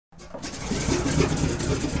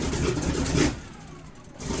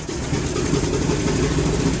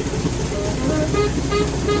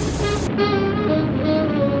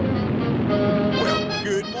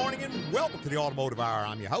Automotive Hour.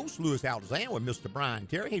 I'm your host, Louis Altazan, with Mr. Brian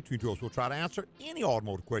Terry. Hey, between two of us, we'll try to answer any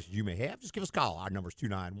automotive questions you may have. Just give us a call. Our number is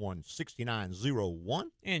 291-6901.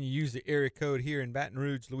 And you use the area code here in Baton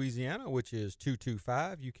Rouge, Louisiana, which is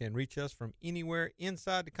 225. You can reach us from anywhere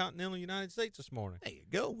inside the continental United States this morning. There you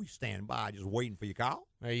go. We stand by just waiting for your call.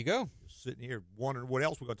 There you go. Just sitting here wondering what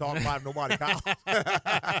else we're going to talk about if nobody calls.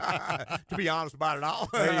 To be honest about it all.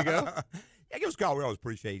 There you go. Yeah, give us a call. We always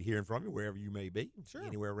appreciate hearing from you wherever you may be. Sure.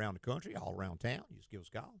 Anywhere around the country, all around town. You just give us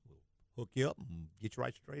a call. We'll hook you up and get you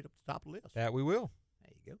right straight up to the top of the list. That we will.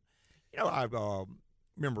 There you go. You know, I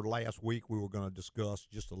remember last week we were going to discuss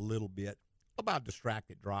just a little bit about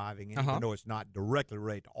distracted driving. And I know it's not directly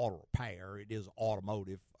related to auto repair. It is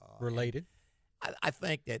automotive. Related. I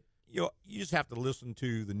think that you just have to listen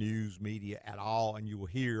to the news media at all, and you will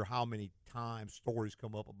hear how many times stories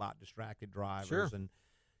come up about distracted drivers. Sure. And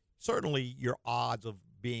certainly your odds of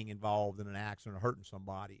being involved in an accident or hurting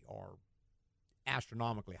somebody are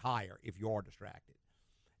astronomically higher if you are distracted.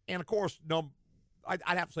 And, of course, I'd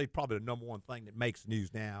have to say probably the number one thing that makes the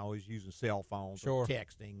news now is using cell phones or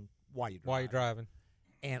texting while you're driving.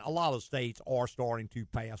 And a lot of states are starting to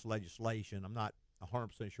pass legislation. I'm not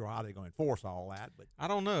 100% sure how they're going to enforce all that. But I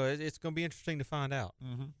don't know. It's going to be interesting to find out.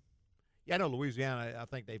 Mm-hmm. Yeah, I know Louisiana, I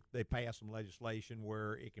think they passed some legislation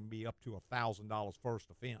where it can be up to $1,000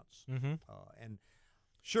 first offense. Mm-hmm. And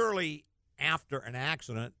surely after an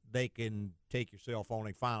accident, they can take your cell phone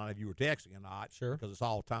and find out if you were texting or not. Sure. Because it's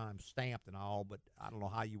all time stamped and all, but I don't know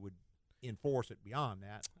how you would enforce it beyond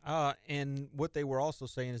that. And what they were also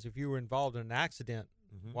saying is if you were involved in an accident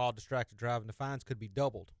while distracted driving, the fines could be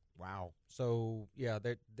doubled. Wow. So, yeah,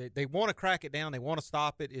 they want to crack it down. They want to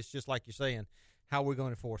stop it. It's just like you're saying, how are we going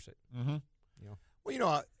to enforce it? Mm-hmm.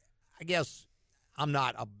 Well, I guess I'm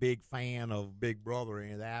not a big fan of Big Brother or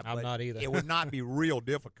any of that. I'm not either. It would not be real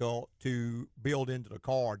difficult to build into the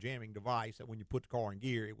car a jamming device that when you put the car in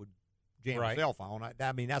gear, it would jam the cell phone.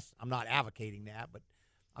 I'm not advocating that, but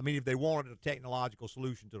I mean, if they wanted a technological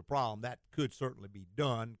solution to the problem, that could certainly be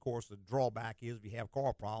done. Of course, the drawback is if you have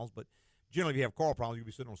car problems, but generally if you have car problems, you'll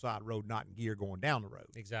be sitting on the side of the road, not in gear, going down the road.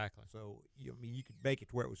 Exactly. So, you could make it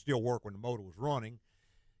to where it would still work when the motor was running.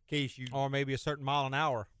 Or maybe a certain mile an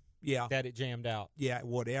hour that it jammed out. Yeah,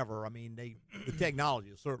 whatever. I mean, the technology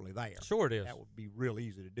is certainly there. Sure it is. That would be real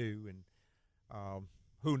easy to do, and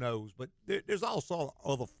who knows. But there's also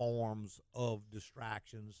other forms of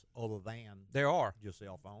distractions other than there are just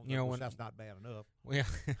cell phones. That's not bad enough. Well,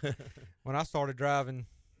 when I started driving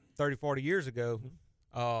 30, 40 years ago,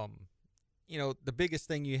 the biggest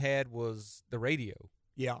thing you had was the radio.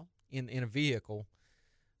 Yeah. In a vehicle.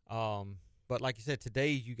 But like you said, today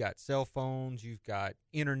you got cell phones, you've got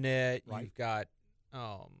internet, you've got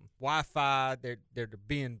Wi-Fi. They're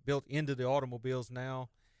being built into the automobiles now.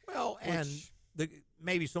 Well,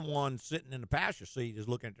 maybe someone sitting in the passenger seat is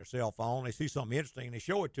looking at their cell phone. They see something interesting, and they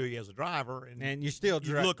show it to you as a driver, and you still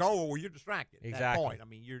look over where you're distracted. Exactly. At that point, I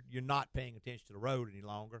mean, you're not paying attention to the road any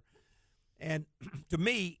longer. And to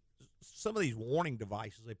me, some of these warning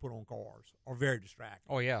devices they put on cars are very distracting.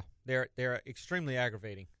 Oh yeah, they're extremely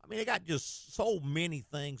aggravating. I mean, they got just so many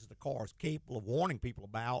things that the car is capable of warning people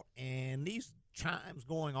about, and these chimes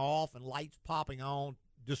going off and lights popping on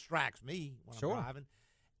distracts me when I'm driving.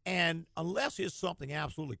 And unless it's something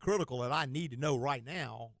absolutely critical that I need to know right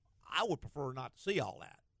now, I would prefer not to see all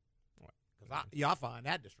that. Because I find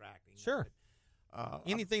that distracting. Sure. But,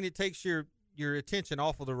 anything that takes your attention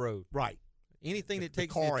off of the road. Right. Anything that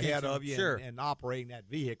takes the car the ahead of you sure. and operating that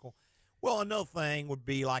vehicle. Well, another thing would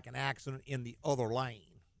be like an accident in the other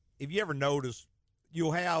lane. If you ever notice,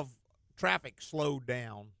 you'll have traffic slowed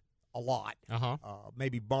down a lot,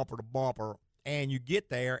 maybe bumper to bumper, and you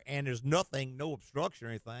get there and there's nothing, no obstruction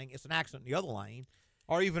or anything. It's an accident in the other lane.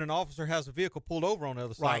 Or even an officer has a vehicle pulled over on the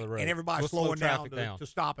other side of the road. And everybody's slowing down to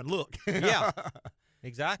stop and look. Yeah,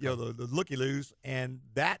 exactly. The looky-loos, and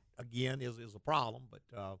that, again, is a problem. But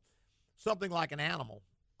something like an animal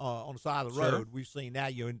on the side of the road, we've seen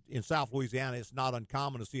that. In South Louisiana, it's not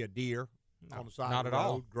uncommon to see a deer on the side of the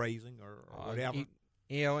road grazing or whatever.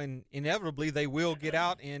 And inevitably they will get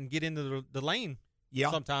out and get into the lane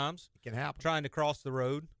sometimes. It can happen. Trying to cross the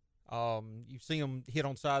road. You see them hit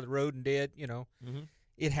on the side of the road and dead,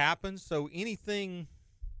 It happens. So anything,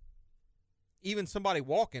 even somebody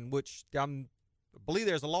walking, which I believe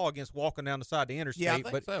there's a law against walking down the side of the interstate. Yeah, I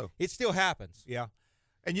think so. It still happens. Yeah.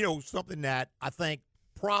 And, something that I think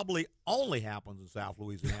probably only happens in South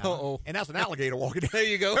Louisiana. And that's an alligator walking. There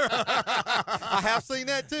you go. I have seen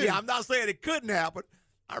that, too. Yeah, I'm not saying it couldn't happen.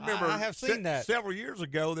 I remember I have seen that. Several years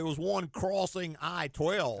ago, there was one crossing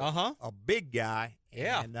I-12, a big guy.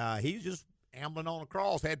 Yeah. And he's just ambling on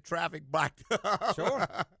across, had traffic backed up. Sure.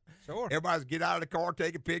 Sure. Everybody's get out of the car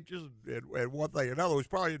taking pictures, and one thing or another, which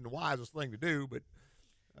probably isn't the wisest thing to do, but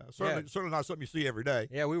certainly not something you see every day.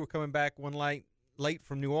 Yeah, we were coming back one night late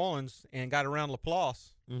from New Orleans and got around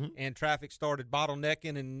Laplace, and traffic started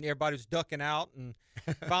bottlenecking, and everybody was ducking out, and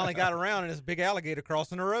finally got around, and there's a big alligator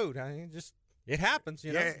crossing the road. I mean, it happens,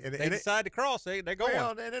 you know. And they decide to cross, they're going.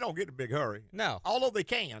 Well, and they don't get in a big hurry. No. Although they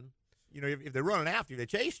can. You know, if they're running after you, they're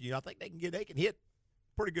chasing you, I think they can hit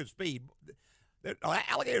pretty good speed.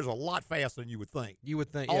 Alligators are a lot faster than you would think. You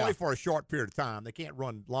would think, Only for a short period of time. They can't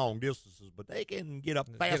run long distances, but they can get up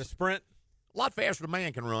fast. Get a sprint. A lot faster than a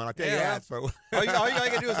man can run, I tell you that. So all you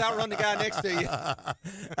got to do is outrun the guy next to you.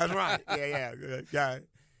 That's right. Yeah. Guy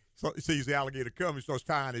sees the alligator come, he starts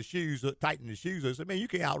tightening his shoes. I said, man, you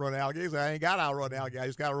can't outrun alligators. I ain't got to outrun the alligator. I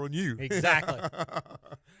just got to run you. Exactly.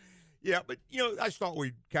 Yeah, but, I just thought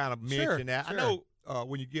we'd kind of mention that. Sure. I know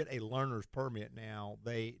when you get a learner's permit now,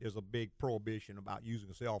 there's a big prohibition about using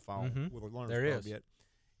a cell phone with a learner's permit.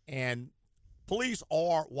 And police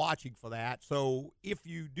are watching for that. So if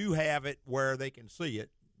you do have it where they can see it,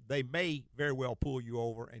 they may very well pull you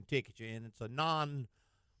over and ticket you. And it's a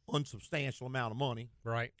unsubstantial amount of money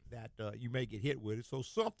that you may get hit with it. So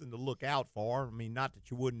something to look out for. I mean, not that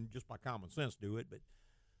you wouldn't just by common sense do it, but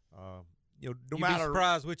no matter. You'd be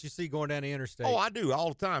surprised what you see going down the interstate. Oh, I do all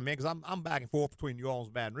the time, man, because I'm back and forth between New Orleans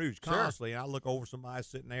and Baton Rouge constantly, and I look over somebody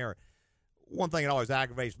sitting there. One thing that always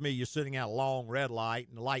aggravates me, you're sitting at a long red light,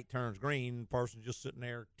 and the light turns green, and the person's just sitting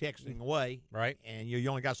there texting away. Right. And you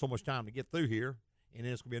only got so much time to get through here, and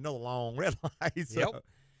then it's going to be another long red light. So,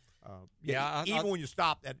 yep. Even when you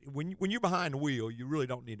stop, when you're behind the wheel, you really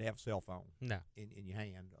don't need to have a cell phone in your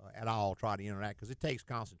hand at all. Try to interact, because it takes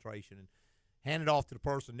concentration. And hand it off to the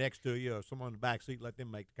person next to you or someone in the back seat. Let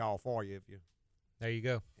them make the call for you. There you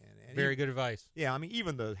go. And very good advice. Yeah, I mean,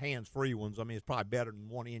 even the hands-free ones, I mean, it's probably better than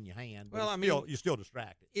one in your hand. Well, you're still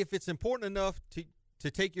distracted. If it's important enough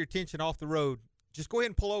to take your attention off the road, just go ahead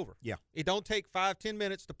and pull over. Yeah. It don't take 5-10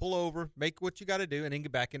 minutes to pull over, make what you got to do, and then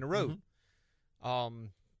get back in the road. I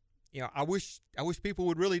wish people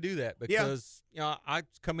would really do that, because I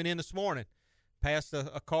was coming in this morning, past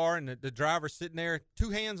a car, and the driver's sitting there, 2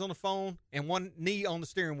 hands on the phone and 1 knee on the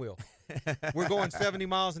steering wheel. We're going 70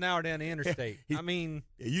 miles an hour down the interstate. You doing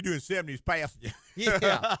 70s passing you.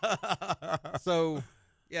 Yeah. So,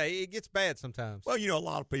 it gets bad sometimes. Well, a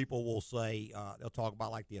lot of people will say, they'll talk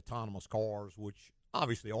about like the autonomous cars, which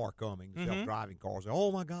obviously are coming, self-driving cars.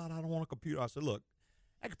 Oh, my God, I don't want a computer. I said, look,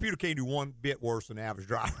 that computer can't do one bit worse than the average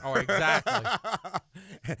driver. Oh, exactly.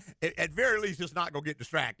 At very least, it's not going to get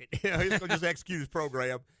distracted. It's going to just execute its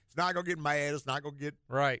program. It's not going to get mad. It's not going to get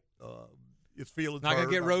its feelings not hurt.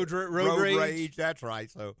 Not going to get road rage. That's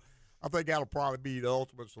right. So I think that'll probably be the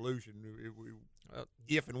ultimate solution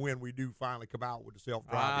if and when we do finally come out with the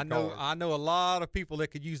self-driving cars. I know a lot of people that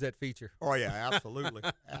could use that feature. Oh, yeah, absolutely.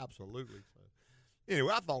 Absolutely. So,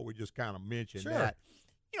 anyway, I thought we'd just kind of mention that.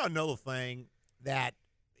 Another thing that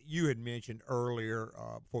you had mentioned earlier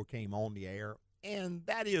before it came on the air, and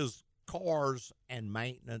that is cars and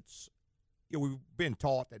maintenance. We've been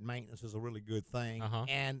taught that maintenance is a really good thing,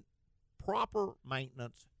 and proper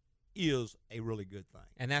maintenance is a really good thing.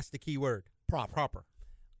 And that's the key word, proper.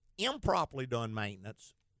 Improperly done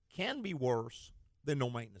maintenance can be worse than no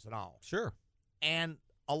maintenance at all. Sure. And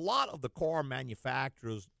a lot of the car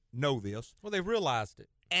manufacturers know this. Well, they've realized it.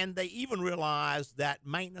 And they even realize that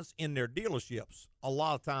maintenance in their dealerships a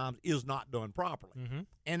lot of times is not done properly.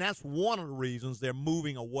 And that's one of the reasons they're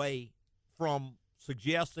moving away from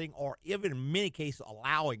suggesting or even in many cases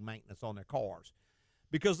allowing maintenance on their cars,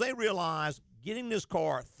 because they realize getting this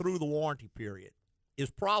car through the warranty period is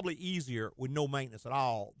probably easier with no maintenance at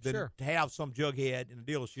all than to have some jughead in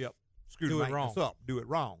the dealership screw the maintenance up, do it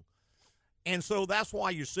wrong. And so that's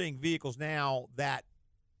why you're seeing vehicles now that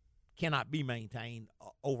cannot be maintained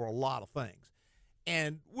over a lot of things.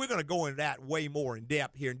 And we're going to go into that way more in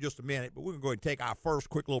depth here in just a minute, but we're going to go ahead and take our first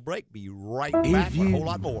quick little break. Be right back with a whole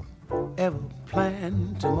lot more. Ever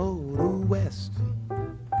plan to motor west?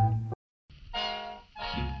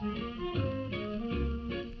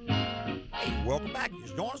 Hey, welcome back. You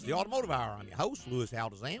just joined us, the Automotive Hour. I'm your host, Louis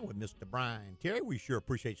Altazan, with Mr. Brian Terry. We sure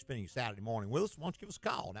appreciate you spending Saturday morning with us. Why don't you give us a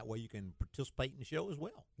call? That way you can participate in the show as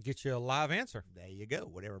well. Get you a live answer. There you go.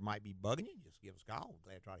 Whatever might be bugging you, just give us a call.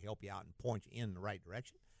 We're glad to try to help you out and point you in the right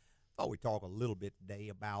direction. Thought we'd talk a little bit today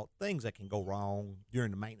about things that can go wrong during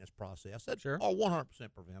the maintenance process that are 100%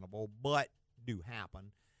 preventable, but do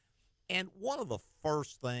happen. And one of the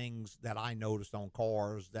first things that I noticed on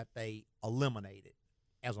cars that they eliminated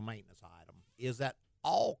as a maintenance item is that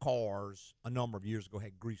all cars a number of years ago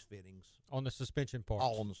had grease fittings. On the suspension parts.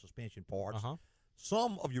 All on the suspension parts.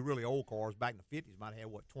 Some of your really old cars back in the 50s might have,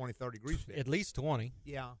 20, 30 grease fittings. At least 20.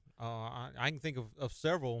 Yeah. I can think of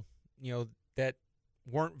several, that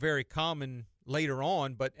weren't very common later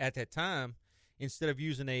on, but at that time, instead of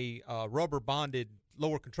using a rubber bonded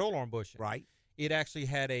lower control arm bushing, right, it actually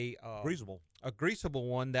had a greasable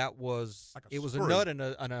one that was like it was screw. a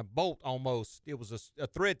nut and a bolt almost. It was a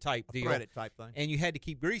thread type deal, threaded type thing, and you had to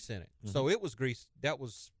keep grease in it. Mm-hmm. So it was grease. That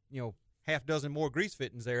was half dozen more grease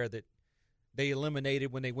fittings there that they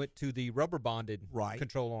eliminated when they went to the rubber bonded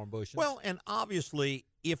control arm bushing. Well, and obviously,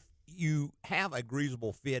 if you have a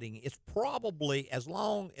greasable fitting, it's probably, as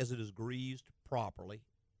long as it is greased properly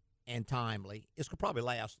and timely, it's going to probably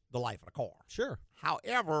last the life of the car. Sure.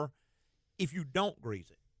 However, if you don't grease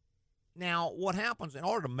it, now what happens, in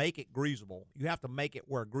order to make it greasable, you have to make it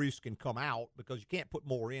where grease can come out, because you can't put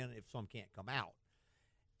more in if some can't come out.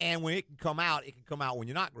 And when it can come out when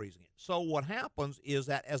you're not greasing it. So what happens is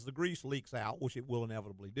that as the grease leaks out, which it will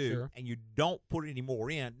inevitably do, sure, and you don't put any more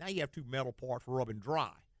in, now you have two metal parts rubbing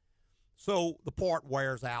dry. So the part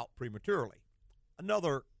wears out prematurely.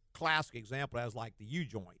 Another classic example is like the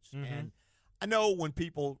U-joints. Mm-hmm. And I know when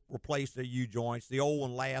people replace their U-joints, the old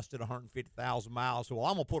one lasted 150,000 miles. So,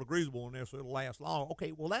 I'm going to put a greasable in there so it'll last long.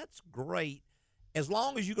 Okay, well, that's great. As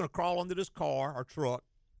long as you're going to crawl under this car or truck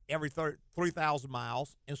every 3,000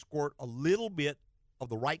 miles and squirt a little bit of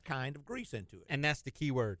the right kind of grease into it. And that's the key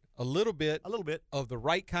word. A little bit of the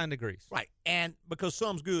right kind of grease. Right. And because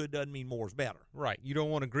some's good doesn't mean more is better. Right. You don't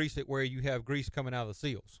want to grease it where you have grease coming out of the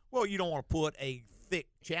seals. Well, you don't want to put a thick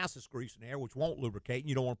chassis grease in there, which won't lubricate, and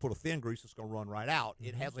you don't want to put a thin grease that's going to run right out. Mm-hmm.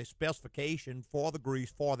 It has a specification for the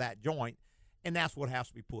grease for that joint, and that's what has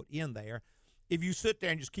to be put in there. If you sit there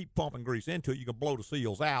and just keep pumping grease into it, you can blow the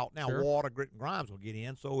seals out. Now, sure, water, grit, and grimes will get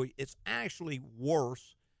in, so it's actually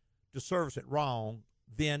worse to service it wrong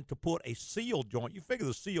than to put a sealed joint. You figure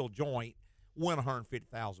the sealed joint went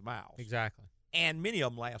 150,000 miles. Exactly. And many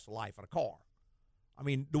of them last the life of the car. I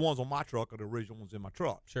mean, the ones on my truck are the original ones in my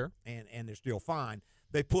truck. Sure. And they're still fine.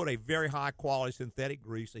 They put a very high-quality synthetic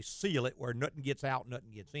grease. They seal it where nothing gets out,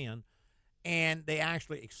 nothing gets in. And they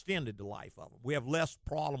actually extended the life of them. We have less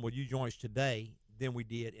problem with U-joints today than we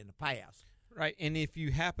did in the past. Right, and if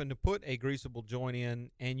you happen to put a greasable joint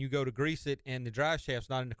in and you go to grease it and the drive shaft's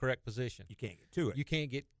not in the correct position, you can't get to it. You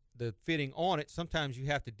can't get the fitting on it. Sometimes you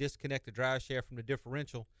have to disconnect the drive shaft from the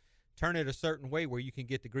differential, turn it a certain way where you can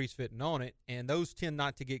get the grease fitting on it, and those tend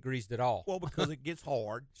not to get greased at all. Well, because it gets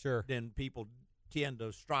hard. Sure. Then people tend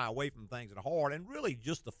to stray away from things that are hard, and really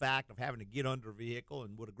just the fact of having to get under a vehicle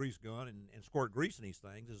and with a grease gun and squirt grease in these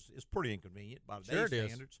things is pretty inconvenient by today's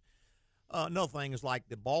standards. Another thing is like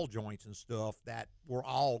the ball joints and stuff that were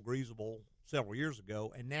all greasable several years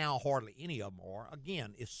ago, and now hardly any of them are.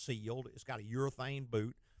 Again, it's sealed. It's got a urethane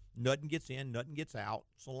boot. Nothing gets in, nothing gets out.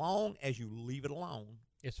 So long as you leave it alone,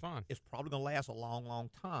 it's fine. It's probably going to last a long, long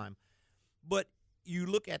time. But you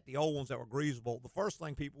look at the old ones that were greasable, the first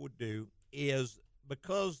thing people would do is,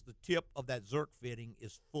 because the tip of that Zerk fitting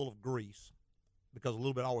is full of grease, because a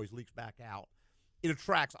little bit always leaks back out, it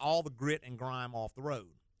attracts all the grit and grime off the road.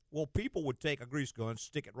 Well, people would take a grease gun,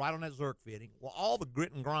 stick it right on that Zerk fitting. Well, all the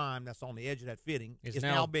grit and grime that's on the edge of that fitting is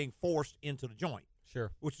now being forced into the joint.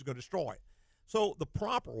 Sure. Which is going to destroy it. So the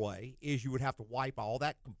proper way is you would have to wipe all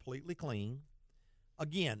that completely clean.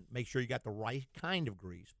 Again, make sure you got the right kind of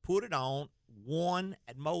grease. Put it on one,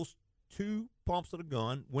 at most two pumps of the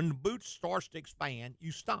gun. When the boot starts to expand,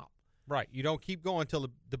 you stop. Right. You don't keep going till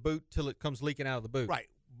it comes leaking out of the boot. Right.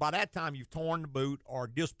 By that time, you've torn the boot or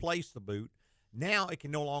displaced the boot. Now it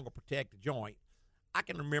can no longer protect the joint. I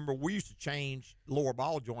can remember we used to change lower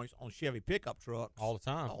ball joints on Chevy pickup trucks. All the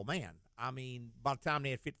time. Oh, man. I mean, by the time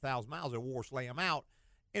they had 50,000 miles, they wore slam out.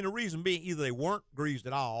 And the reason being, either they weren't greased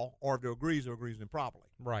at all, or if they were greased improperly.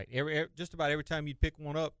 Right. Just about every time you'd pick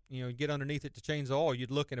one up, get underneath it to change the oil, you'd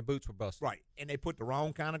look and the boots were busted. Right. And they put the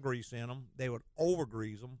wrong kind of grease in them. They would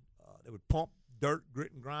over-grease them. They would pump dirt,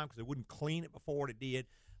 grit, and grime because they wouldn't clean it before it did.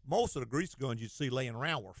 Most of the grease guns you'd see laying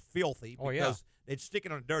around were filthy because they'd stick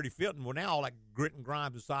it on a dirty fitting. Well, now all that grit and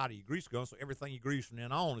grime inside of your grease gun, so everything you grease from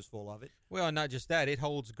then on is full of it. Well, and not just that. It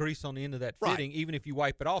holds grease on the end of that fitting. Right. Even if you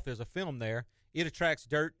wipe it off, there's a film there. It attracts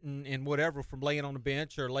dirt and whatever from laying on the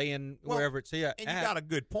bench or laying wherever it's at. And you got a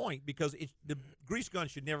good point, because the grease gun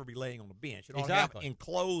should never be laying on the bench. It ought to exactly. have an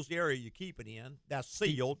enclosed area you keep it in that's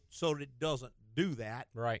sealed so that it doesn't do that.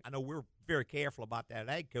 Right. I know we're very careful about that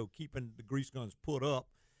at AGCO, keeping the grease guns put up.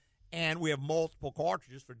 And we have multiple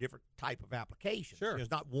cartridges for different type of applications. Sure. There's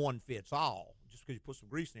not one fits all. Just because you put some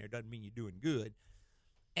grease in there doesn't mean you're doing good.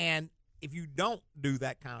 And if you don't do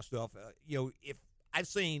that kind of stuff, if I've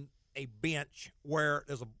seen a bench where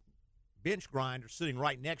there's a bench grinder sitting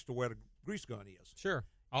right next to where the grease gun is. Sure.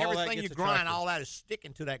 Everything you grind, all that is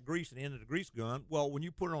sticking to that grease at the end of the grease gun. Well, when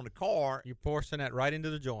you put it on the car, you're forcing that right into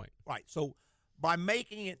the joint. Right. So by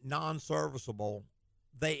making it non-serviceable,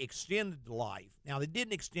 they extended the life. Now, they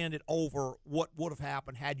didn't extend it over what would have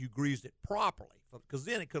happened had you greased it properly, because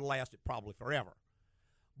then it could have lasted probably forever.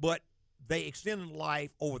 But they extended the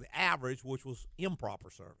life over the average, which was improper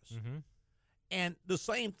service. Mm-hmm. And the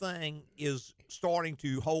same thing is starting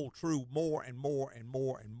to hold true more and more and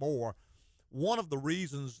more and more. One of the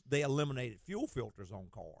reasons they eliminated fuel filters on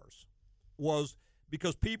cars was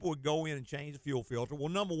because people would go in and change the fuel filter. Well,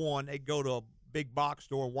 number one, they'd go to a big box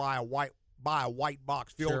store and buy a white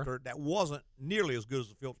box filter that wasn't nearly as good as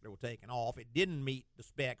the filter they were taking off. It didn't meet the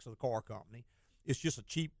specs of the car company. It's just a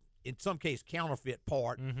cheap, in some case, counterfeit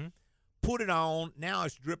part. Mm-hmm. Put it on. Now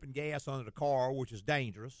it's dripping gas under the car, which is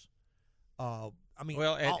dangerous.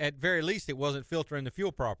 At very least, it wasn't filtering the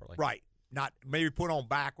fuel properly. Right. Not maybe put on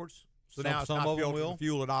backwards. So now it's not filtering the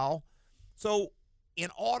fuel at all. So in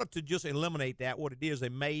order to just eliminate that, what it is, they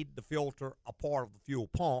made the filter a part of the fuel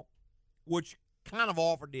pump, which kind of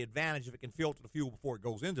offered the advantage if it can filter the fuel before it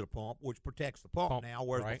goes into the pump, which protects the pump now,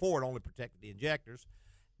 whereas before it only protected the injectors.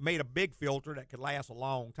 Made a big filter that could last a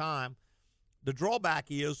long time. The drawback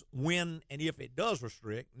is when and if it does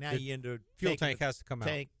restrict, now you end up fuel tank has to come out.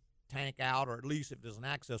 Tank out, or at least if there's an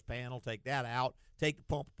access panel, take that out, take the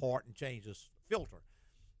pump apart, and change this filter.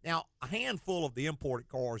 Now, a handful of the imported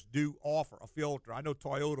cars do offer a filter. I know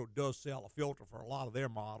Toyota does sell a filter for a lot of their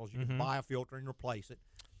models. You can buy a filter and replace it.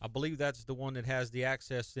 I believe that's the one that has the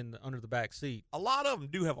access under the back seat. A lot of them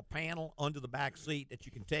do have a panel under the back seat that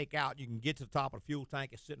you can take out. You can get to the top of the fuel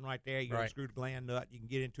tank. It's sitting right there. You unscrew the gland nut. You can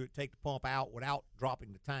get into it, take the pump out without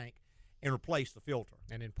dropping the tank, and replace the filter.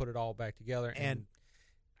 And then put it all back together. And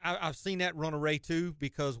I've seen that run array too,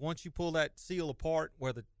 because once you pull that seal apart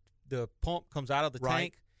where the pump comes out of the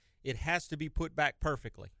tank, it has to be put back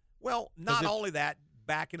perfectly. Well, not only that,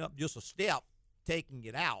 backing up just a step, taking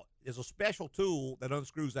it out, there's a special tool that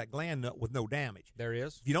unscrews that gland nut with no damage. There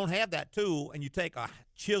is. If you don't have that tool and you take a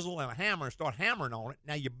chisel and a hammer and start hammering on it,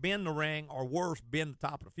 now you bend the ring, or worse, bend the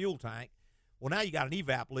top of the fuel tank. Well, now you got an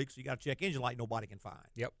evap leak, so you got to check engine light nobody can find.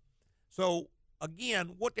 Yep. So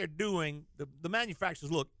again, what they're doing, the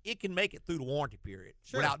manufacturers, look, it can make it through the warranty period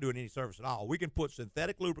without doing any service at all. We can put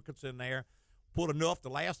synthetic lubricants in there, put enough to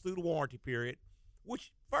last through the warranty period,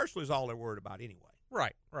 which virtually is all they're worried about anyway.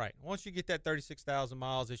 Right. Once you get that 36,000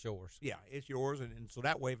 miles, it's yours. Yeah, it's yours, and so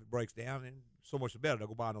that way if it breaks down, and so much the better, they'll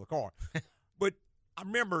go buy another car. But I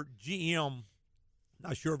remember GM,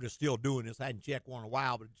 not sure if they're still doing this, I hadn't checked one in a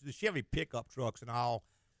while, but the Chevy pickup trucks and all,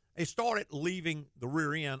 they started leaving the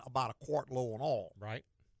rear end about a quart low on oil. Right.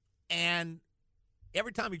 And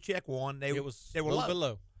every time you check one, they were a little bit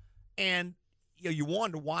low. And you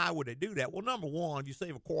wonder why would they do that? Well, number one, you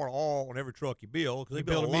save a quart of oil on every truck you build, because they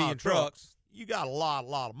build a million trucks. You got a lot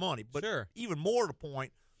of money. But even more to the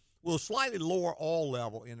point, with a slightly lower oil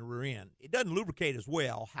level in the rear end, it doesn't lubricate as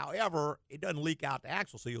well. However, it doesn't leak out the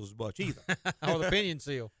axle seals as much either. Or the pinion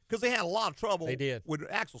seal. Because they had a lot of trouble with the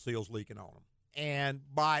axle seals leaking on them. And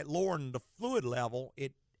by lowering the fluid level,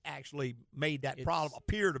 it actually made that problem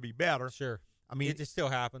appear to be better. Sure. I mean, it still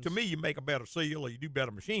happens. To me, you make a better seal, or you do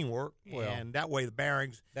better machine work, and that way the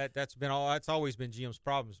bearings. That's always been GM's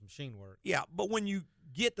problem, is machine work. Yeah, but when you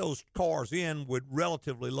get those cars in with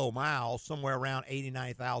relatively low miles, somewhere around 80,000,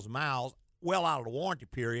 90,000 miles, well out of the warranty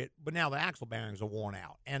period, but now the axle bearings are worn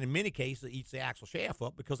out, and in many cases it eats the axle shaft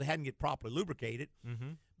up because they hadn't get properly lubricated.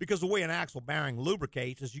 Mm-hmm. Because the way an axle bearing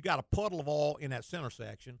lubricates is you got a puddle of oil in that center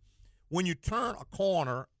section. When you turn a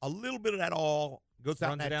corner, a little bit of that oil goes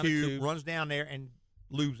out in that tube, runs down there, and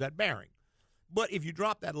lubes that bearing. But if you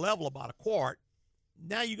drop that level about a quart,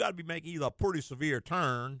 now you got to be making either a pretty severe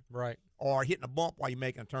turn, or hitting a bump while you're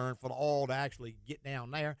making a turn for the oil to actually get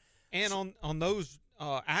down there. And on those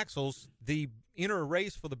axles, the inner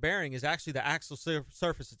race for the bearing is actually the axle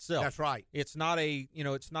surface itself. That's right. It's not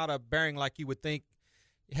a bearing like you would think.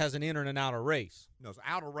 It has an inner and an outer race. No, it's an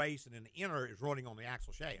outer race, and then the inner is running on the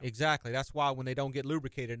axle shaft. Exactly. That's why when they don't get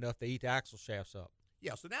lubricated enough, they eat the axle shafts up.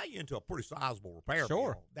 Yeah, so now you're into a pretty sizable repair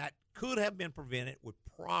bill that could have been prevented with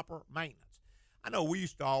proper maintenance. I know we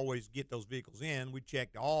used to always get those vehicles in. We'd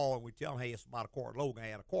check the oil, and we'd tell them, hey, it's about a quart low. We're going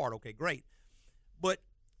to add a quart. Okay, great. But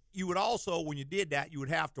you would also, when you did that, you would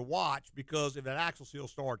have to watch, because if that axle seal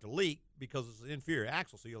started to leak, because it's an inferior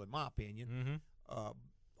axle seal, in my opinion,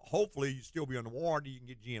 hopefully you'd still be under warranty. You can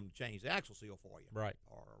get GM to change the axle seal for you,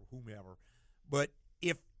 or whomever. But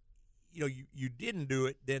if you didn't do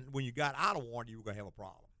it, then when you got out of warranty, you were going to have a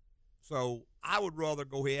problem. So I would rather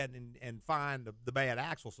go ahead and find the bad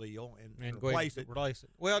axle seal and go replace ahead it. and replace it.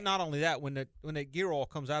 Well, not only that, when that gear oil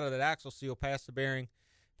comes out of that axle seal, past the bearing,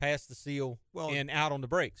 past the seal, and out on the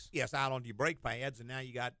brakes. Yes, out onto your brake pads, and now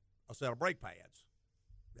you got a set of brake pads.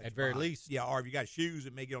 At very least. Yeah, or if you got shoes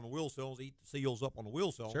that may get on the wheel seals, eat the seals up on the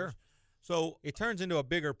wheel cylinders. Sure. So it turns into a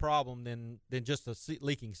bigger problem than just a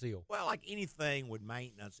leaking seal. Well, like anything with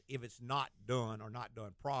maintenance, if it's not done or not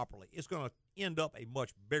done properly, it's going to end up a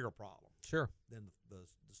much bigger problem. Sure. Than the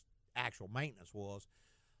actual maintenance was.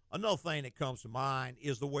 Another thing that comes to mind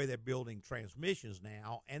is the way they're building transmissions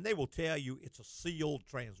now, and they will tell you it's a sealed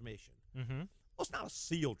transmission. Mm-hmm. Well, it's not a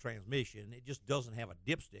sealed transmission. It just doesn't have a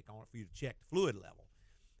dipstick on it for you to check the fluid level.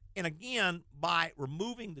 And again, by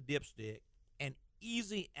removing the dipstick and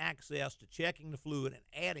easy access to checking the fluid and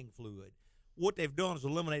adding fluid, what they've done is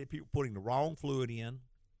eliminated people putting the wrong fluid in.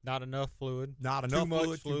 Not enough fluid. Not enough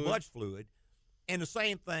fluid, too much fluid. And the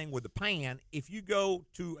same thing with the pan. If you go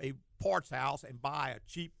to a parts house and buy a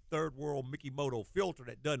cheap third world Mickey Moto filter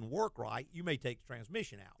that doesn't work right, you may take the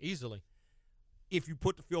transmission out. Easily. If you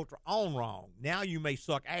put the filter on wrong, now you may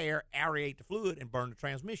suck air, aerate the fluid, and burn the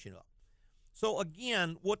transmission up. So,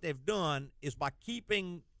 again, what they've done is by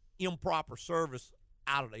keeping improper service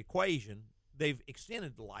out of the equation, they've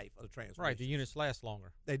extended the life of the transmission. Right, the units last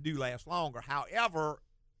longer. They do last longer. However,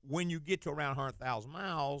 when you get to around 100,000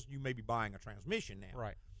 miles, you may be buying a transmission now.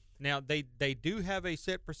 Right. Now, they do have a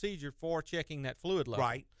set procedure for checking that fluid level.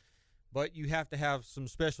 Right. But you have to have some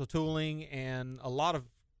special tooling and a lot of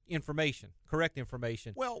information, correct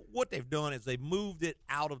information. Well, what they've done is they've moved it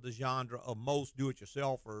out of the genre of most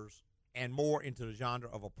do-it-yourselfers and more into the genre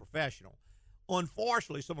of a professional.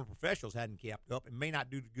 Unfortunately, some of the professionals hadn't kept up and may not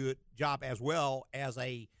do the good job as well as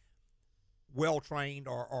a well-trained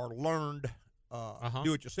or learned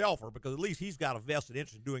do-it-yourselfer, because at least he's got a vested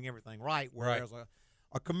interest in doing everything right, whereas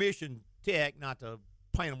a commissioned tech, not to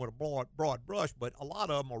paint them with a broad brush, but a lot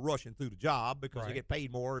of them are rushing through the job because they get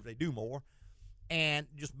paid more if they do more, and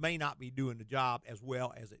just may not be doing the job as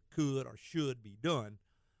well as it could or should be done.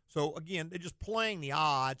 So, again, they're just playing the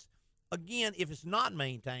odds. Again, if it's not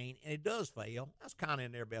maintained and it does fail, that's kind of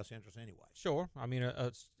in their best interest anyway. Sure. I mean,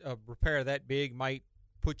 a repair that big might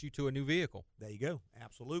put you to a new vehicle. There you go.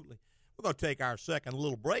 Absolutely. We're going to take our second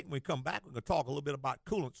little break. When we come back, we're going to talk a little bit about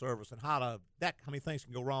coolant service and how many things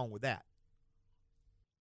can go wrong with that.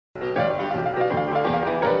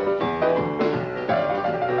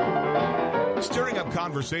 Stirring up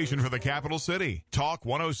conversation for the capital city. Talk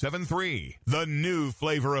 107.3, the new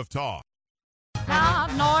flavor of talk.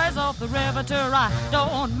 Loud noise off the river to right.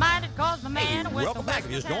 Don't mind it cause the man with welcome the back.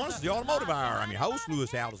 If you just joined us, the Automotive Hour. I'm your host,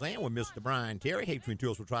 Louis Altazan, with Mr. Brian Terry. Hey, between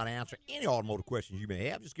two us, we'll try to answer any automotive questions you may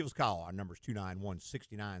have. Just give us a call. Our number is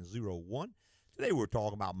 291-6901. Today we're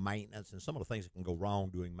talking about maintenance and some of the things that can go wrong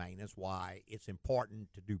doing maintenance, why it's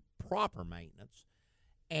important to do proper maintenance.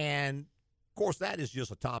 And, of course, that is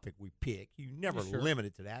just a topic we pick. You never limit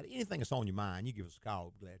it to that. Anything that's on your mind, you give us a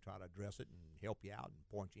call. We're glad to try to address it and help you out and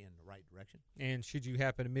point you in the right direction. And should you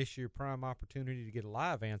happen to miss your prime opportunity to get a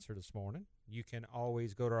live answer this morning, you can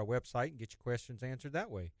always go to our website and get your questions answered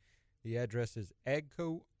that way. The address is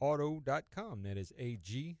agcoauto.com. That is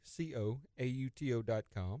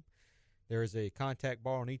AGCOAUTO.com. There is a contact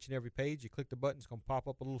bar on each and every page. You click the button, it's going to pop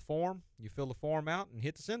up a little form. You fill the form out and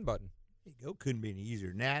hit the send button. There you go. Couldn't be any easier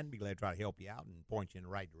than that. I'd be glad to try to help you out and point you in the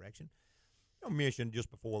right direction. I mentioned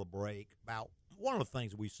just before the break about one of the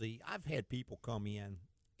things we see. I've had people come in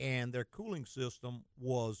and their cooling system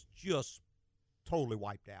was just totally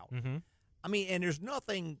wiped out. Mm-hmm. I mean, and there's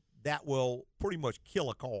nothing that will pretty much kill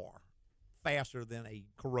a car faster than a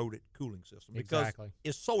corroded cooling system because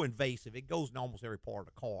it's so invasive. It goes in almost every part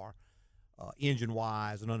of the car,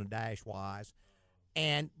 engine-wise and under dash-wise.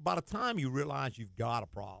 And by the time you realize you've got a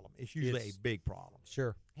problem, it's usually a big problem.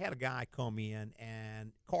 Sure. Had a guy come in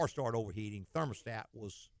and car started overheating. Thermostat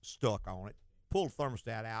was stuck on it. Pulled the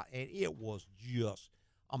thermostat out, and it was just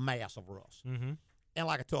a mass of rust. Mm-hmm. And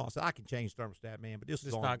like I told him, I said, I can change the thermostat, man, but this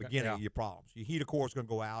is on the beginning of your problems. Your heater core is going to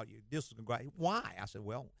go out. This is going to go out. Why? I said,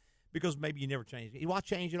 well, because maybe you never changed it. Well, I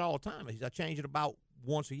change it all the time. He said, I change it about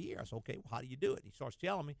once a year. I said, okay, well, how do you do it? He starts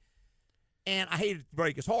telling me. And I hated to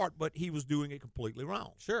break his heart, but he was doing it completely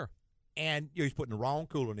wrong. Sure. And he's putting the wrong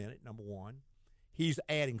coolant in it, number one. He's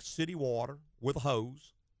adding city water with a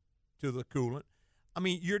hose to the coolant. I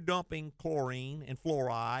mean, you're dumping chlorine and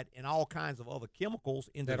fluoride and all kinds of other chemicals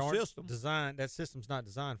into the system. That system's not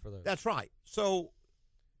designed for those. That's right. So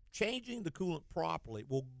changing the coolant properly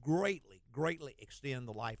will greatly, greatly extend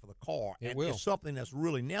the life of the car. It will. It's something that's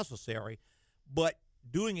really necessary, but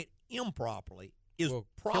doing it improperly is will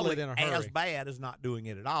kill probably it in a as hurry. bad as not doing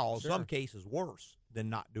it at all. In Sure. some cases, worse than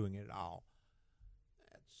not doing it at all.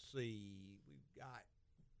 Let's see.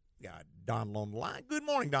 We've got Donald on the line. Good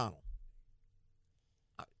morning, Donald.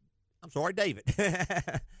 I'm sorry, David.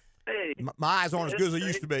 Hey, My eyes aren't as good as they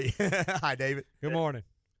used to be. Hi, David. Good morning.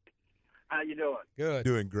 how you doing? Good.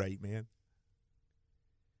 Doing great, man.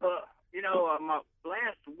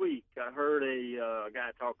 Last week I heard a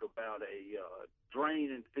guy talk about a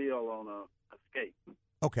drain and fill on a escape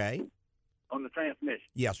Okay. on the transmission,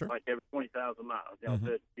 Yes, sir. like every 20,000 miles. Mhm.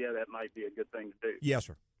 Said, yeah, that might be a good thing to do. Yes,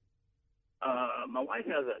 sir. My wife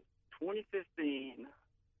has a 2015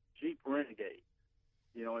 Jeep Renegade.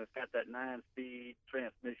 And it's got that 9-speed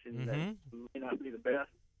transmission that may not be the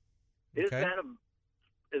best. Is Okay.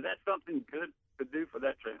 that something good to do for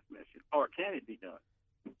that transmission, or can it be done?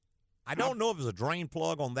 I don't know if there's a drain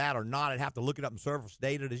plug on that or not. I'd have to look it up in service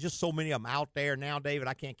data. There's just so many of them out there now, David.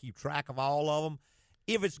 I can't keep track of all of them.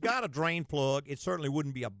 If it's got a drain plug, it certainly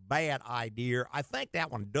wouldn't be a bad idea. I think that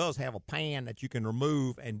one does have a pan that you can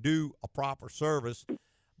remove and do a proper service.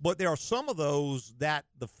 But there are some of those that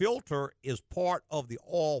the filter is part of the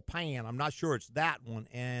oil pan. I'm not sure it's that one,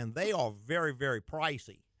 and they are very, very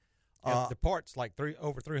pricey. The part's like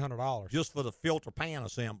over $300. Just for the filter pan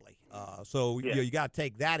assembly. So you got to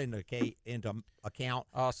take that into account.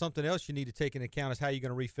 Something else you need to take into account is how you're going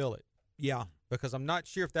to refill it. Yeah. Because I'm not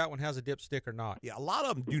sure if that one has a dipstick or not. Yeah, a lot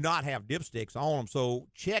of them do not have dipsticks on them, so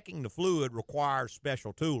checking the fluid requires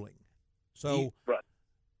special tooling. So Right.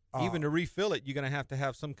 Even to refill it, you're going to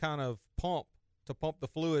have some kind of pump to pump the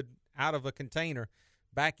fluid out of a container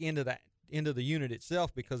back into the unit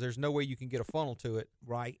itself, because there's no way you can get a funnel to it.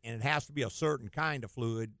 right, and it has to be a certain kind of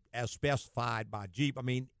fluid as specified by Jeep. I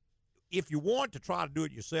mean, if you want to try to do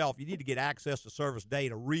it yourself, you need to get access to service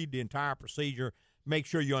data, read the entire procedure, make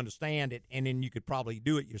sure you understand it, and then you could probably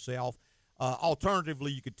do it yourself.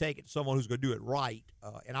 Alternatively, you could take it to someone who's going to do it right,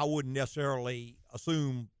 and I wouldn't necessarily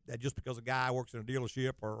assume that just because a guy works in a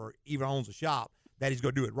dealership or even owns a shop that he's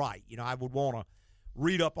going to do it right. I would want to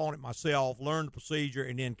read up on it myself, learn the procedure,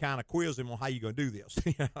 and then kind of quiz him on how you're going to do this.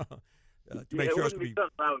 To make it sure it's wouldn't going to be something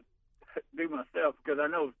I would do myself, because I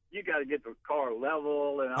know you got to get the car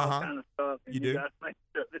level and all kind of stuff. And You do. got to make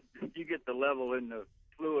sure that you get the level and the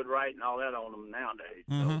fluid right and all that on them nowadays.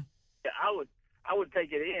 So, yeah, I would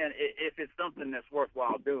take it in if it's something that's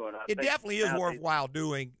worthwhile doing. It definitely is worthwhile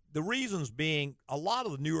doing. The reasons being, a lot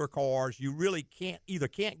of the newer cars, you really can't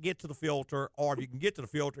get to the filter, or if you can get to the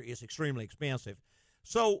filter, it's extremely expensive.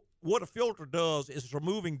 So what a filter does is it's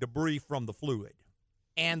removing debris from the fluid.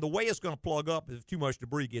 And the way it's going to plug up is if too much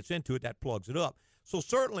debris gets into it, that plugs it up. So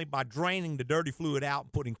certainly by draining the dirty fluid out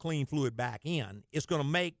and putting clean fluid back in, it's going to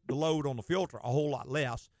make the load on the filter a whole lot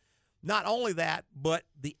less. Not only that, but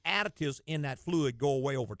the additives in that fluid go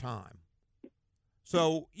away over time.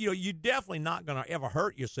 So, you're definitely not going to ever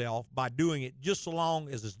hurt yourself by doing it, just so long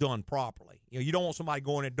as it's done properly. You don't want somebody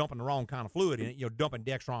going in dumping the wrong kind of fluid in it. Dumping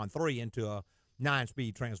Dextron 3 into a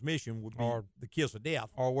 9-speed transmission would be the kiss of death.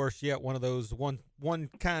 Or worse yet, one of those one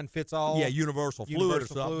kind fits all. Yeah, universal fluid or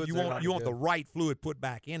something. fluids, You they're want not good. the right fluid put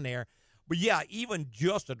back in there. But yeah, even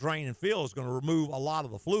just a drain and fill is going to remove a lot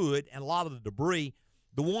of the fluid and a lot of the debris.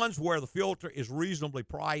 The ones where the filter is reasonably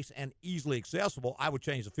priced and easily accessible, I would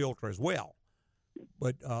change the filter as well.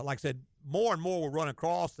 But like I said, more and more we're running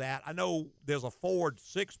across that. I know there's a Ford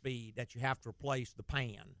 6-speed that you have to replace the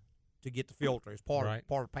pan to get the filter as part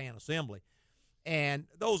of pan assembly. And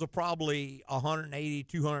those are probably $180,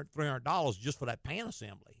 $200, $300 just for that pan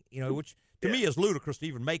assembly, which to me is ludicrous to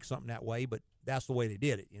even make something that way, but that's the way they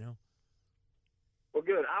did it, Well,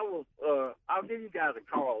 good. I'll give you guys a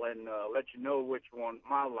call and let you know which one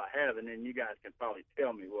model I have, and then you guys can probably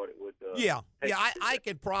tell me what it would. I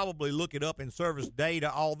could probably look it up in service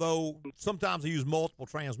data, although sometimes they use multiple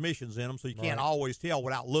transmissions in them, so you can't always tell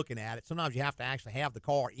without looking at it. Sometimes you have to actually have the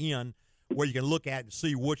car in where you can look at it and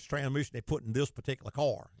see which transmission they put in this particular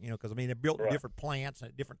car, because, they're built in different plants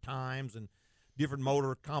at different times and different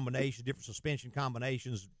motor combinations, different suspension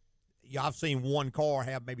combinations. I've seen one car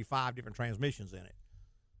have maybe 5 different transmissions in it.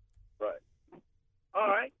 Right. All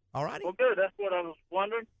right. All righty. Well, good. That's what I was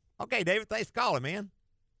wondering. Okay, David, thanks for calling, man.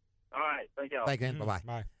 All right. Thank y'all. Thanks, man. Bye-bye.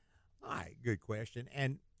 Bye. All right, good question.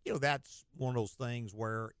 And, that's one of those things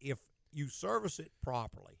where if you service it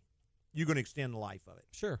properly, you're going to extend the life of it.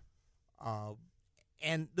 Sure.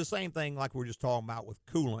 And the same thing like we were just talking about with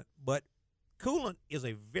coolant, but coolant is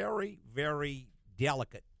a very, very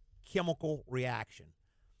delicate chemical reaction.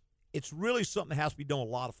 It's really something that has to be done with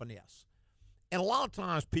a lot of finesse. And a lot of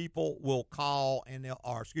times people will call and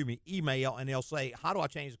email, and they'll say, how do I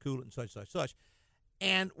change the coolant and such, such, such?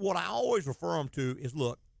 And what I always refer them to is,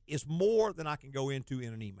 look, is more than I can go into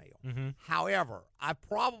in an email. Mm-hmm. However, I've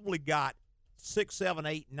probably got 6, 7,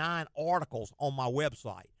 8, 9 articles on my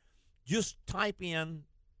website. Just type in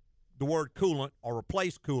the word coolant or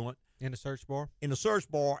replace coolant In the search bar? in the search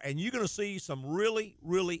bar, and you're going to see some really,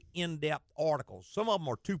 really in-depth articles. Some of them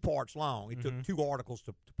are 2 parts long. It took 2 articles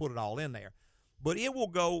to put it all in there. But it will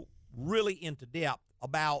go really into depth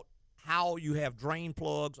about how you have drain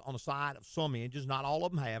plugs on the side of some engines. Not all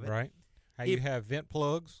of them have it. Right. How you have vent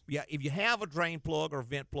plugs. Yeah, if you have a drain plug or a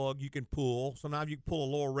vent plug, you can pull. Sometimes you can pull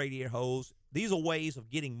a lower radiator hose. These are ways of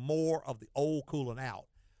getting more of the old coolant out.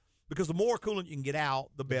 Because the more coolant you can get out,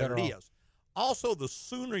 the better it is. Also, the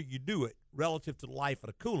sooner you do it relative to the life of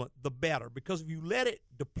the coolant, the better. Because if you let it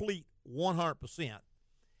deplete 100%,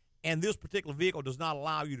 and this particular vehicle does not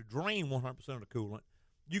allow you to drain 100% of the coolant,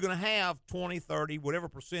 you're going to have 20, 30, whatever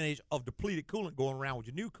percentage of depleted coolant going around with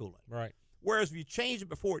your new coolant. Right. Whereas if you change it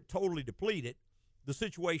before it totally depleted, the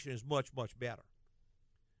situation is much, much better.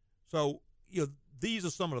 So, these are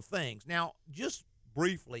some of the things. Now, just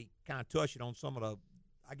briefly kind of touching on some of the,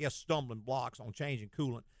 I guess, stumbling blocks on changing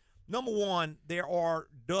coolant. Number one, there are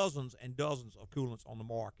dozens and dozens of coolants on the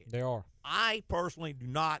market. There are. I personally do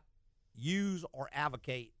not use or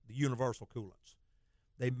advocate the universal coolants.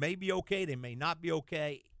 They may be okay. They may not be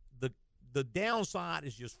okay. The downside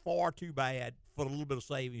is just far too bad for the little bit of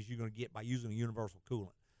savings you're going to get by using a universal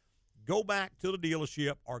coolant. Go back to the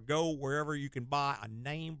dealership or go wherever you can buy a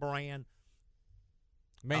name brand,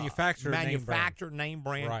 manufacturer name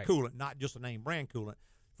brand right. coolant, not just a name brand coolant.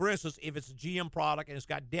 For instance, if it's a GM product and it's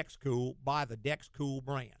got DexCool, buy the DexCool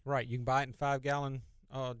brand. Right. You can buy it in 5-gallon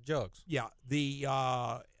jugs. Yeah.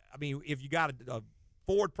 If you got a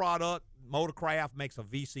Ford product, Motorcraft makes a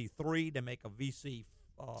VC3. They make a VC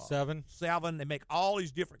 7. They make all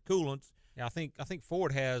these different coolants. Yeah, I think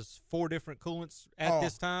Ford has 4 different coolants at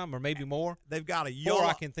this time, or maybe more. They've got a yellow, 4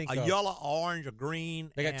 I can think of. Yellow, orange, a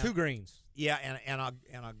green. They got 2 greens. Yeah, and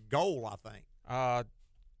a gold, I think.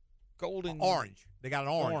 Golden orange. They got an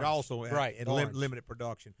orange also right, in limited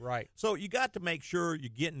production. Right. So you got to make sure you're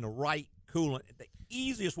getting the right coolant. The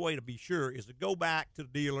easiest way to be sure is to go back to the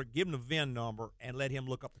dealer, give him the VIN number, and let him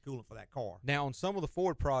look up the coolant for that car. Now, on some of the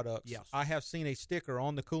Ford products, yes, I have seen a sticker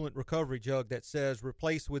on the coolant recovery jug that says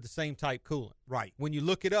replace with the same type coolant. Right. When you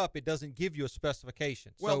look it up, it doesn't give you a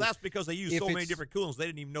specification. Well, so that's because they use so many different coolants, they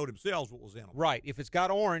didn't even know themselves what was in them. Right. If it's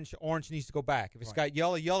got orange, orange needs to go back. If it's got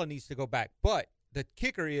yellow, yellow needs to go back. But the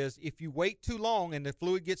kicker is if you wait too long and the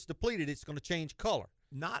fluid gets depleted, it's going to change color.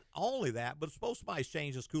 Not only that, but suppose somebody's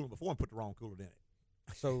changed this coolant before and put the wrong coolant in it.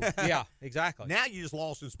 So, yeah, exactly. Now you just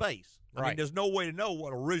lost in space. I mean, there's no way to know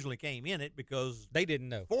what originally came in it because they didn't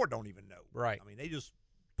know. Ford don't even know. Right. I mean, they just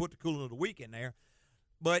put the coolant of the week in there.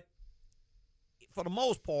 But for the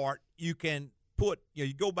most part, you can put,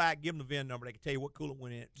 you go back, give them the VIN number, they can tell you what coolant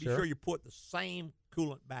went in it. Be sure you put the same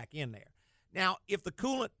coolant back in there. Now, if the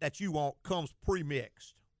coolant that you want comes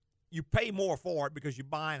pre-mixed, you pay more for it because you're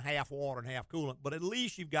buying half water and half coolant, but at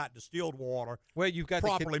least you've got distilled water you've got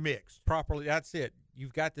properly mixed. Properly, that's it.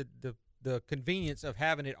 You've got the convenience of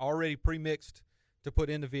having it already pre-mixed to put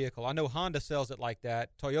in the vehicle. I know Honda sells it like that.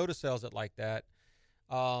 Toyota sells it like that.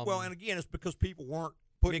 And again, it's because people weren't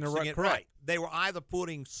putting mixing it correct. right. They were either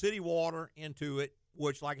putting city water into it,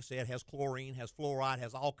 which, like I said, has chlorine, has fluoride,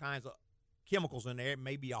 has all kinds of chemicals in there. It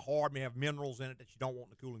may be may have minerals in it that you don't want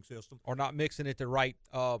in the cooling system. Or not mixing it the right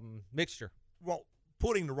mixture. Well,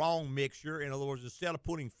 putting the wrong mixture, in other words, instead of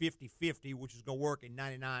putting 50-50, which is going to work in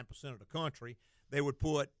 99% of the country, they would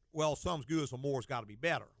put, some's good, so more's got to be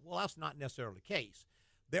better. Well, that's not necessarily the case.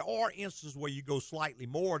 There are instances where you go slightly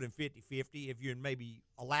more than 50-50. If you're in maybe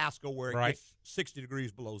Alaska where it gets 60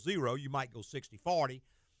 degrees below zero, you might go 60-40.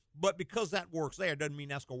 But because that works there, doesn't mean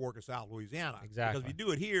that's going to work in South Louisiana. Exactly. Because if you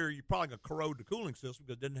do it here, you're probably going to corrode the cooling system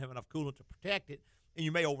because it doesn't have enough coolant to protect it, and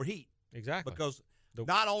you may overheat. Exactly. Because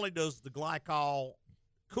not only does the glycol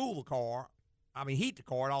cool the car, heat the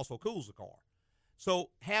car, it also cools the car. So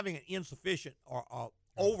having an insufficient or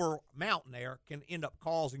over amount in there can end up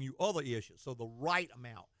causing you other issues. So the right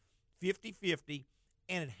amount, 50-50,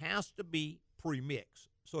 and it has to be pre-mixed.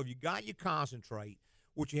 So if you got your concentrate,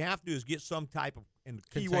 what you have to do is get some type of, and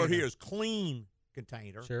the key word here is clean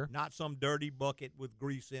container, not some dirty bucket with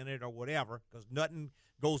grease in it or whatever, because nothing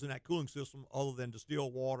goes in that cooling system other than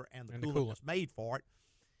distilled water and the coolant that's made for it.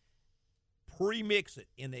 Pre-mix it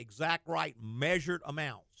in the exact right measured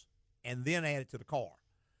amounts and then add it to the car.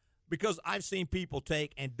 Because I've seen people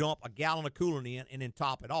take and dump a gallon of coolant in and then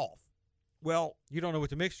top it off. Well, you don't know what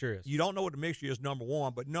the mixture is. You don't know what the mixture is, number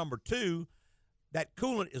one. But number two, that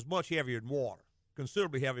coolant is much heavier than water,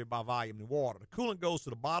 considerably heavier by volume than water. The coolant goes to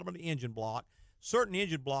the bottom of the engine block. Certain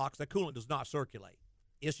engine blocks, that coolant does not circulate.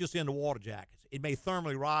 It's just in the water jackets. It may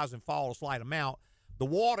thermally rise and fall a slight amount. The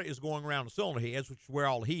water is going around the cylinder heads, which is where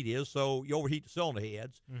all the heat is, so you overheat the cylinder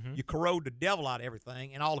heads. Mm-hmm. You corrode the devil out of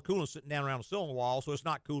everything, and all the coolant's sitting down around the cylinder wall, so it's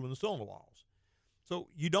not cooling the cylinder walls. So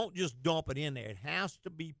you don't just dump it in there. It has to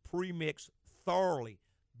be pre-mixed thoroughly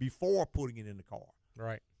before putting it in the car.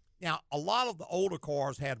 Right. Now, a lot of the older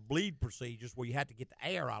cars had bleed procedures where you had to get the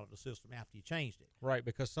air out of the system after you changed it. Right,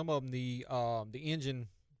 because some of them, the engine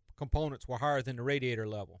components were higher than the radiator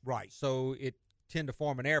level. Right. So it tend to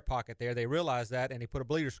form an air pocket there. They realized that, and they put a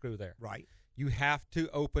bleeder screw there. Right. You have to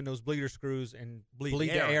open those bleeder screws and bleed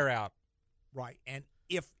the air air out. Right. And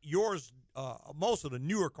if yours, most of the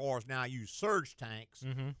newer cars now use surge tanks,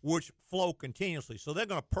 which flow continuously. So they're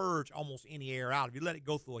going to purge almost any air out. If you let it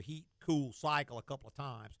go through a heat-cool cycle a couple of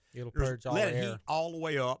times, It'll purge all the let it air. heat all the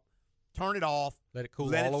way up, turn it off, Let it cool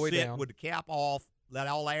let all the way it sit down. with the cap off, let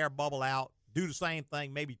all the air bubble out, do the same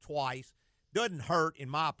thing maybe twice. Doesn't hurt, in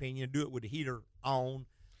my opinion, to do it with the heater on.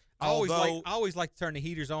 I always like to turn the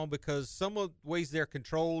heaters on because some of the ways they're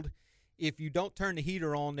controlled, if you don't turn the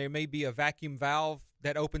heater on, there may be a vacuum valve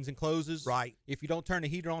that opens and closes. Right. If you don't turn the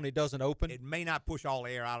heater on, it doesn't open. It may not push all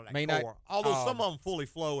the air out of that May core. not, Although some of them fully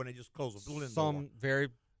flow and it just closes the door. Some very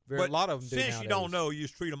a But lot of them do since nowadays. you don't know, you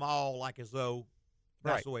just treat them all like as though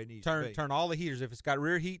that's Right. the way it needs to be. Turn all the heaters. If it's got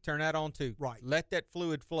rear heat, turn that on too. Right. Let that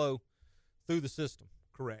fluid flow through the system.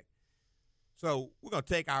 Correct. So we're going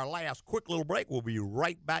to take our last quick little break. We'll be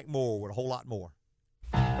right back more with a whole lot more.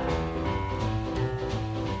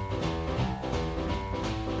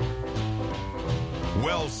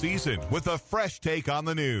 Well seasoned with a fresh take on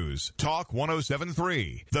the news. Talk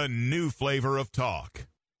 107.3, the new flavor of talk.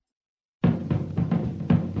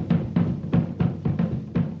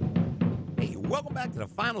 Hey, welcome back to the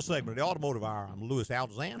final segment of the Automotive Hour. I'm Louis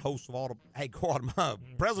Altazan, host of AGCO Automotive,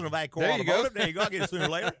 president of AGCO There you go. Automotive. There you go. I'll get it sooner or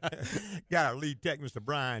later. Got our lead tech, Mr.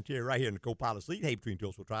 Brian Terry, right here in the co-pilot seat. Hey, between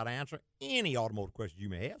tilts, we'll try to answer any automotive questions you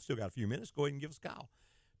may have. Still got a few minutes. Go ahead and give us a call.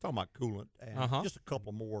 Talking about coolant and just a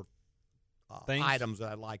couple more items that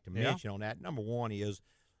I'd like to mention on that. Number one is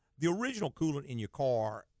the original coolant in your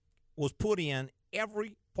car was put in.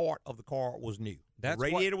 Every part of the car was new. The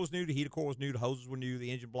radiator was new, the heater core was new, the hoses were new,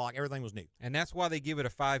 the engine block, everything was new. And that's why they give it a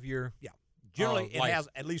 5-year. Yeah. Generally, it life. has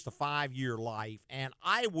at least a 5-year life, and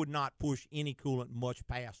I would not push any coolant much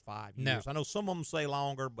past 5 years. No. I know some of them say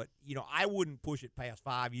longer, but I wouldn't push it past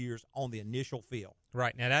 5 years on the initial fill.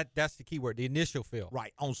 Right. Now, that's the key word, the initial fill.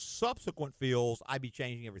 Right. On subsequent fills, I'd be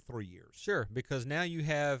changing every 3 years. Sure, because now you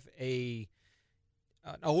have an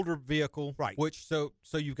older vehicle, right? Which so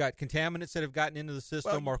you've got contaminants that have gotten into the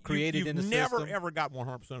system or created in the system. You've never ever got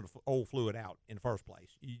 100% of the old fluid out in the first place.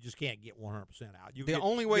 You just can't get 100% out. The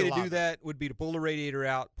only way to do that would be to pull the radiator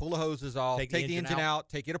out, pull the hoses off, take the engine out,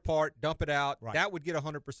 take it apart, dump it out. Right. That would get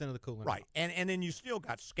 100% of the coolant right. out. And then you still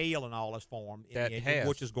got scale and all this form in That the engine, has.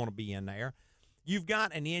 which is going to be in there. You've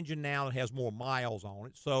got an engine now that has more miles on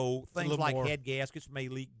it, so things like head gaskets may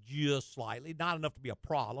leak just slightly. Not enough to be a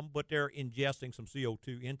problem, but they're ingesting some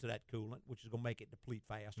CO2 into that coolant, which is going to make it deplete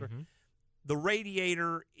faster. Mm-hmm. The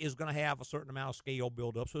radiator is going to have a certain amount of scale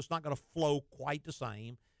buildup, so it's not going to flow quite the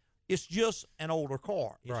same. It's just an older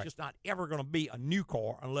car. It's just not ever going to be a new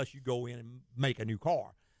car unless you go in and make a new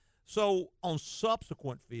car. So on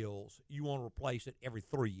subsequent fills, you want to replace it every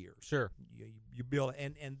 3 years. Sure. You build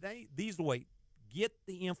it, and these are the way. Get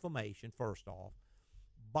the information, first off.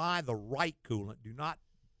 Buy the right coolant. Do not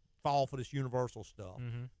fall for this universal stuff.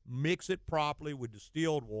 Mm-hmm. Mix it properly with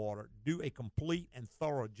distilled water. Do a complete and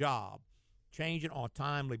thorough job. Change it on a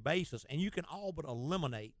timely basis. And you can all but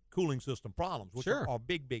eliminate cooling system problems, which are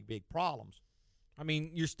big, big, big problems. I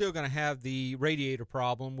mean, you're still going to have the radiator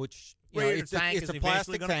problem, which it's a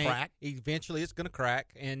plastic tank. Crack. Eventually, it's going to crack,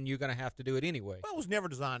 and you're going to have to do it anyway. Well, it was never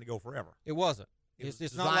designed to go forever. It wasn't.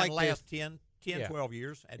 It's not like to last 10, 12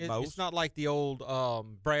 years at most. It's not like the old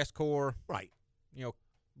brass core, right?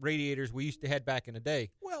 Radiators we used to have back in the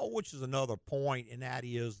day. Well, which is another point, and that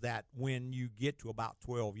is that when you get to about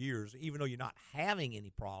 12 years, even though you're not having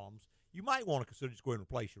any problems, you might want to consider just going to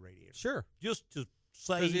replace your radiator. Sure. Just to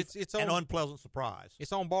save it's an unpleasant surprise.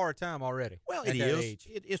 It's on borrowed time already. Well, it is.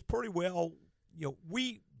 It's pretty well,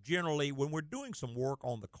 we generally, when we're doing some work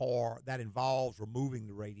on the car that involves removing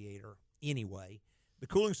the radiator anyway, the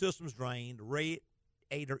cooling system's drained, the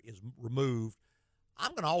radiator is removed,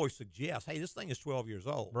 I'm going to always suggest, hey, this thing is 12 years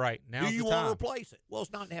old. Right. Now's Do you the want time. to replace it? Well,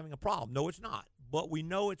 it's not having a problem. No, it's not. But we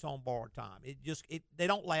know it's on borrowed time. They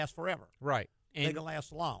don't last forever. Right. And they can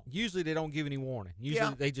last long. Usually they don't give any warning.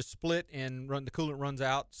 Usually they just split and the coolant runs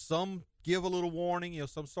out. Some give a little warning.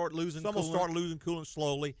 Some start losing Some coolant. will start losing coolant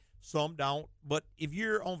slowly. Some don't. But if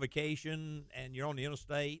you're on vacation and you're on the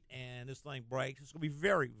interstate and this thing breaks, it's going to be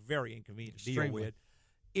very, very inconvenient to deal with.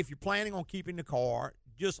 If you're planning on keeping the car,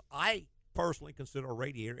 I personally consider a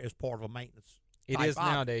radiator as part of a maintenance. It is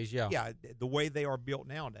nowadays, yeah. Yeah, the way they are built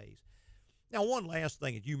nowadays. Now, one last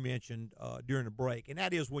thing that you mentioned during the break, and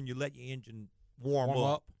that is when you let your engine warm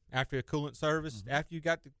up. After a coolant service. Mm-hmm. After you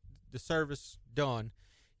got the service done,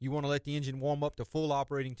 you want to let the engine warm up to full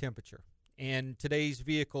operating temperature. And today's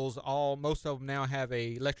vehicles, most of them now have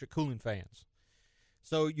electric cooling fans.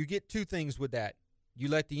 So you get two things with that. You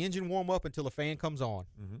let the engine warm up until the fan comes on.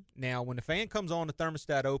 Mm-hmm. Now, when the fan comes on, the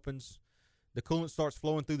thermostat opens, the coolant starts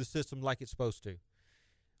flowing through the system like it's supposed to.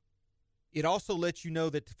 It also lets you know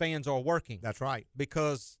that the fans are working. That's right.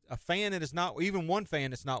 Because a fan that is not, even one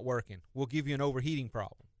fan that's not working, will give you an overheating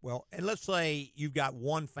problem. Well, and let's say you've got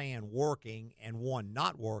one fan working and one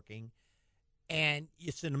not working, and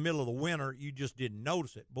it's in the middle of the winter, you just didn't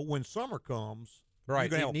notice it. But when summer comes, you're going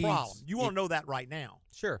to have a problem. You want to know that right now.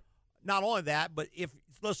 Sure. Not only that, but if,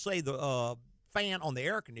 let's say, the fan on the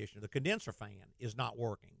air conditioner, the condenser fan, is not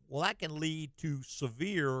working, well, that can lead to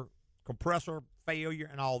severe compressor failure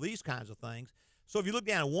and all these kinds of things. So if you look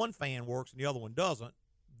down and one fan works and the other one doesn't,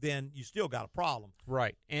 then you still got a problem.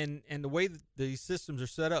 Right. And the way that these systems are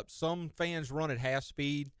set up, some fans run at half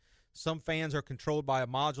speed. Some fans are controlled by a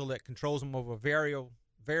module that controls them over a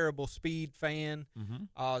variable speed fan.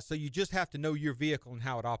 Mm-hmm. So you just have to know your vehicle and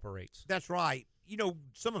how it operates. That's right. You know,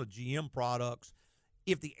 some of the GM products,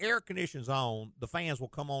 if the air conditioning's on, the fans will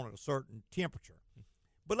come on at a certain temperature.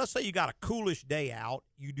 But let's say you got a coolish day out,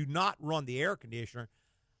 you do not run the air conditioner.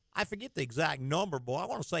 I forget the exact number, but I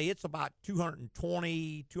want to say it's about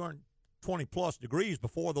 220 plus degrees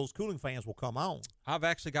before those cooling fans will come on. I've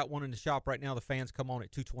actually got one in the shop right now. The fans come on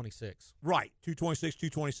at 226. Right, 226,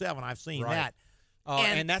 227. I've seen that.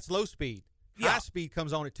 And that's low speed. High speed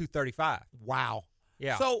comes on at 235. Wow.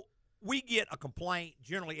 Yeah. So we get a complaint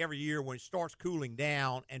generally every year when it starts cooling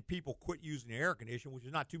down and people quit using the air conditioner, which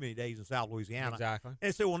is not too many days in South Louisiana. Exactly. And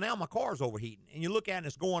they say, well, now my car's overheating. And you look at it and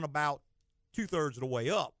it's going about 2/3 of the way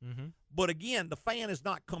up. Mm-hmm. But again, the fan is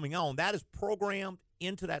not coming on. That is programmed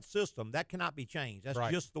into that system. That cannot be changed. That's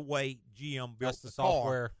just the way GM built the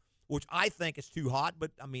software. Car, which I think is too hot,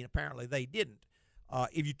 but, I mean, apparently they didn't.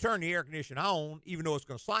 If you turn the air conditioner on, even though it's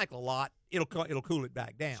going to cycle a lot, it'll cool it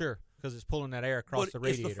back down. Sure, because it's pulling that air across the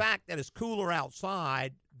radiator. It's the fact that it's cooler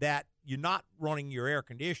outside that you're not running your air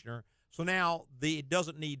conditioner. So now it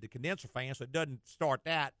doesn't need the condenser fan, so it doesn't start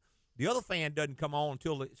that. The other fan doesn't come on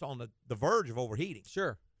until it's on the verge of overheating.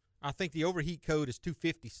 Sure. I think the overheat code is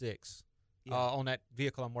 256 on that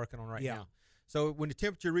vehicle I'm working on right now. So when the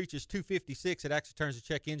temperature reaches 256, it actually turns the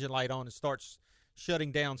check engine light on and starts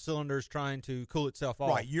shutting down cylinders trying to cool itself off.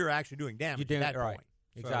 Right, you're actually doing damage at that point.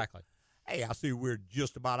 Exactly. So, hey, I see we're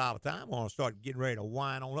just about out of time. I want to start getting ready to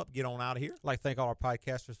wind on up, get on out of here. I'd like to thank all our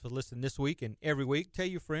podcasters for listening this week and every week. Tell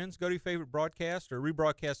your friends, go to your favorite broadcast or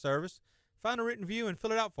rebroadcast service, find a written review, and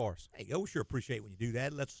fill it out for us. Hey, we sure appreciate when you do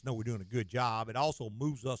that. It lets us know we're doing a good job. It also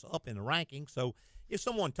moves us up in the rankings. So if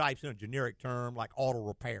someone types in a generic term like auto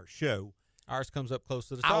repair show, ours comes up close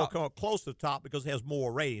to the top. Ours will come up close to the top because it has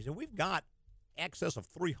more ratings. And we've got excess of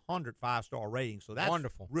 300 5-star ratings. So that's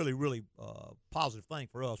wonderful. Really, really positive thing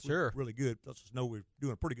for us. Sure. We're really good. Lets us know we're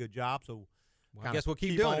doing a pretty good job. So I guess we'll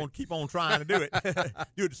keep doing it. Keep on trying to do it.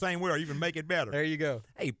 Do it the same way or even make it better. There you go.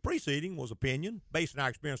 Hey, preceding was opinion based on our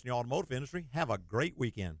experience in the automotive industry. Have a great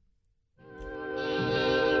weekend.